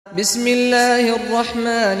بسم الله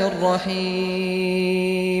الرحمن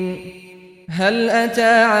الرحيم هل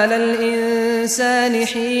أتى على الإنسان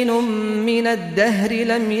حين من الدهر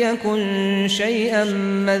لم يكن شيئا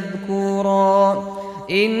مذكورا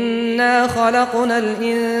إنا خلقنا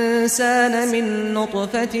الإنسان من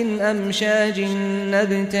نطفة أمشاج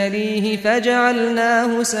نبتليه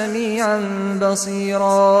فجعلناه سميعا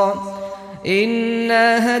بصيرا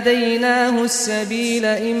إنا هديناه السبيل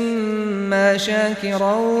إما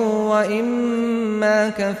شاكرا وإما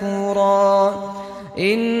كفورا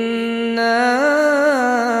إنا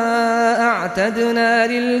أعتدنا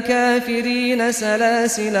للكافرين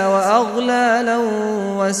سلاسل وأغلالا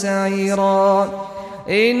وسعيرا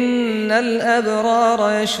إن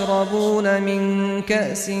الأبرار يشربون من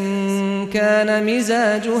كأس كان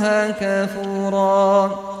مزاجها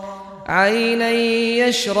كافورا عينا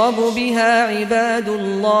يشرب بها عباد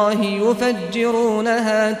الله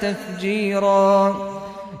يفجرونها تفجيرا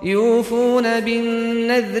يوفون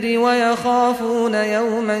بالنذر ويخافون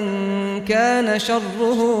يوما كان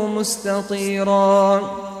شره مستطيرا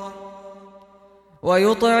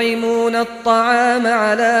ويطعمون الطعام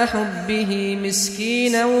على حبه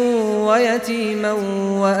مسكينا ويتيما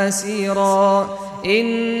وأسيرا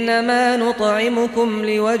إنما نطعمكم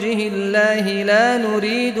لوجه الله لا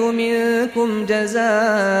نريد منكم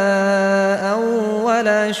جزاء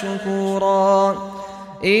ولا شكورا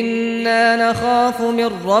إنا نخاف من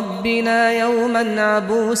ربنا يوما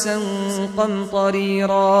عبوسا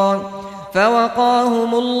قمطريرا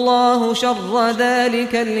فوقاهم الله شر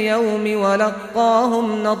ذلك اليوم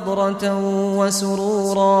ولقاهم نضرة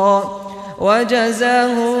وسرورا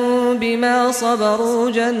وجزاهم بما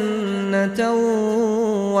صبروا جنة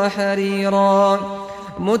وحريرا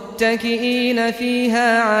متكئين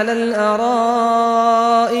فيها على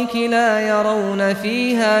الأرائك لا يرون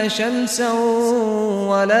فيها شمسا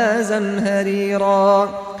ولا زمهريرا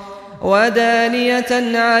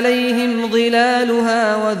ودانية عليهم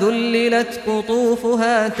ظلالها وذللت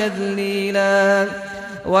قطوفها تذليلا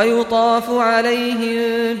ويطاف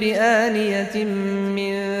عليهم بآنية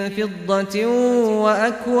من فضة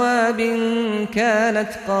وأكواب كانت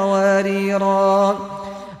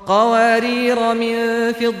قوارير من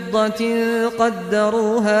فضة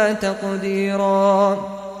قدروها تقديرا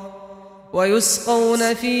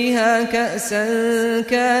ويسقون فيها كأسا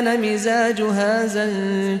كان مزاجها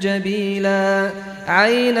زنجبيلا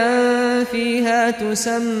عينا فيها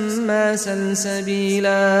تسمى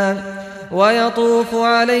سلسبيلا ويطوف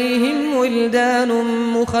عليهم ولدان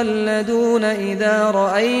مخلدون إذا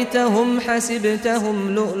رأيتهم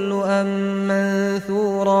حسبتهم لؤلؤا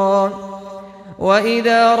منثورا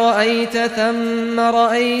وإذا رأيت ثم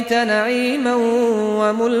رأيت نعيما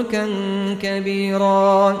وملكا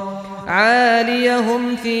كبيرا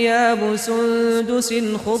عاليهم ثياب سندس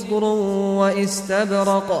خضر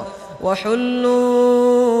واستبرق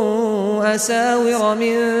وحلوا أساور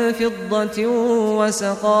من فضة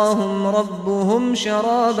وسقاهم ربهم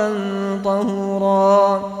شرابا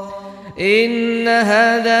طهورا إن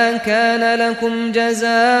هذا كان لكم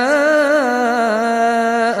جزاء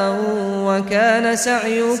وكان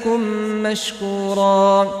سعيكم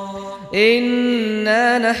مشكورا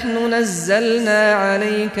إنا نحن نزلنا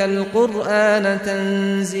عليك القرآن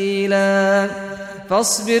تنزيلا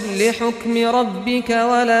فاصبر لحكم ربك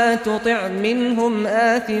ولا تطع منهم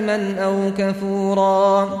آثما أو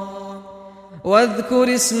كفورا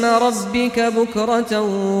واذكر اسم ربك بكرة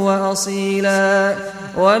وأصيلا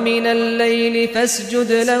ومن الليل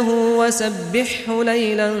فاسجد له وسبحه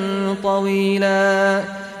ليلا طويلا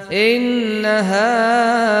إن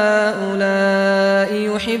هؤلاء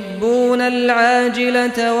يحبون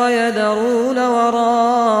العاجلة ويذرون وراءهم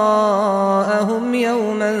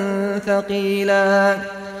يوما ثقيلا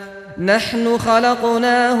نحن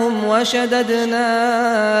خلقناهم وشددنا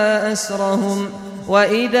أسرهم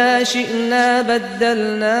وإذا شئنا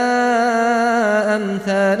بدلنا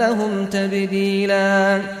أمثالهم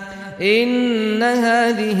تبديلا إن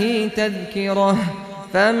هذه تذكرة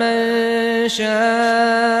فمن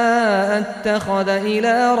شاء اتخذ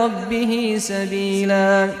إلى ربه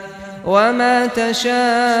سبيلا وما تشاءون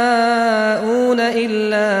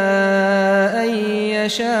إلا أن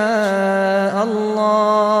يشاء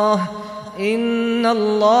الله إن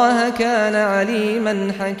الله كان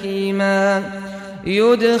عليما حكيما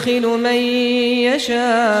يدخل من يشاء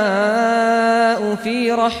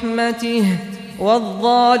في رحمته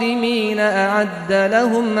والظالمين أعد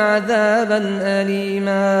لهم عذابا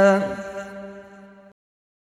أليما